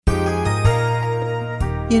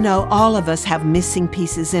You know, all of us have missing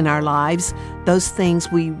pieces in our lives, those things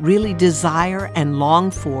we really desire and long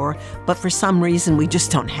for, but for some reason we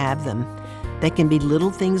just don't have them. They can be little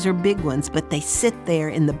things or big ones, but they sit there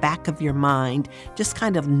in the back of your mind, just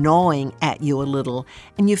kind of gnawing at you a little,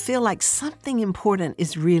 and you feel like something important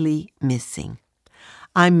is really missing.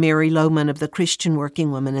 I'm Mary Lohman of the Christian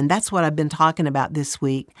Working Woman, and that's what I've been talking about this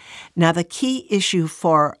week. Now, the key issue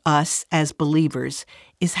for us as believers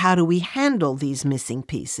is how do we handle these missing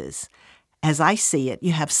pieces? As I see it,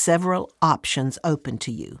 you have several options open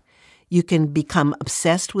to you. You can become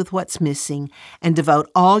obsessed with what's missing and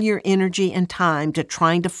devote all your energy and time to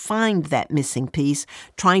trying to find that missing piece,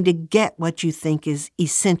 trying to get what you think is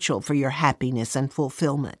essential for your happiness and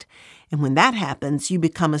fulfillment. And when that happens, you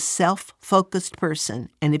become a self-focused person.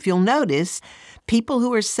 And if you'll notice, people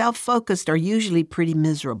who are self-focused are usually pretty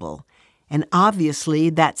miserable. And obviously,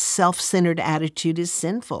 that self-centered attitude is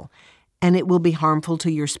sinful, and it will be harmful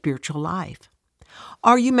to your spiritual life.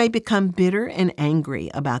 Or you may become bitter and angry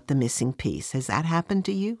about the missing piece. Has that happened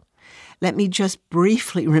to you? Let me just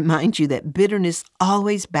briefly remind you that bitterness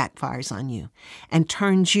always backfires on you and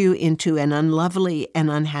turns you into an unlovely and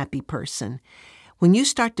unhappy person. When you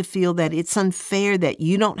start to feel that it's unfair that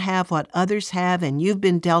you don't have what others have and you've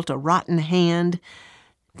been dealt a rotten hand,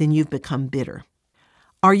 then you've become bitter.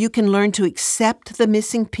 Or you can learn to accept the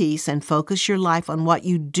missing piece and focus your life on what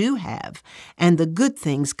you do have and the good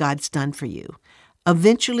things God's done for you.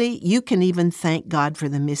 Eventually, you can even thank God for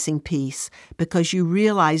the missing piece because you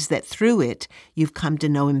realize that through it, you've come to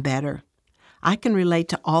know Him better. I can relate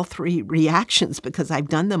to all three reactions because I've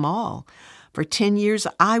done them all. For 10 years,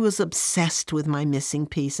 I was obsessed with my missing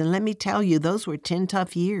piece, and let me tell you, those were 10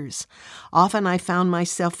 tough years. Often I found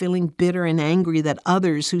myself feeling bitter and angry that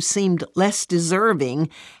others who seemed less deserving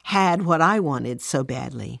had what I wanted so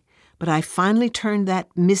badly. But I finally turned that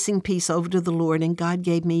missing piece over to the Lord, and God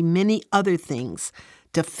gave me many other things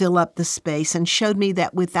to fill up the space and showed me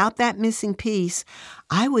that without that missing piece,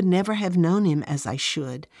 I would never have known Him as I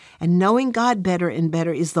should. And knowing God better and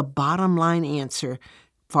better is the bottom line answer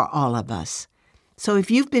for all of us. So if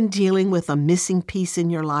you've been dealing with a missing piece in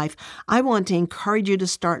your life, I want to encourage you to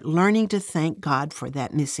start learning to thank God for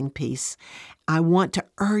that missing piece. I want to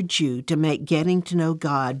urge you to make getting to know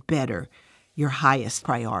God better your highest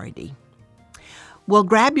priority. Well,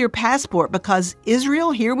 grab your passport because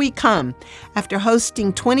Israel, here we come. After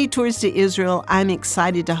hosting 20 tours to Israel, I'm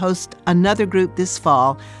excited to host another group this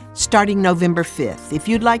fall, starting November 5th. If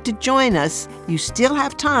you'd like to join us, you still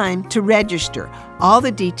have time to register. All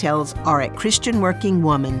the details are at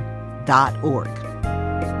christianworkingwoman.org.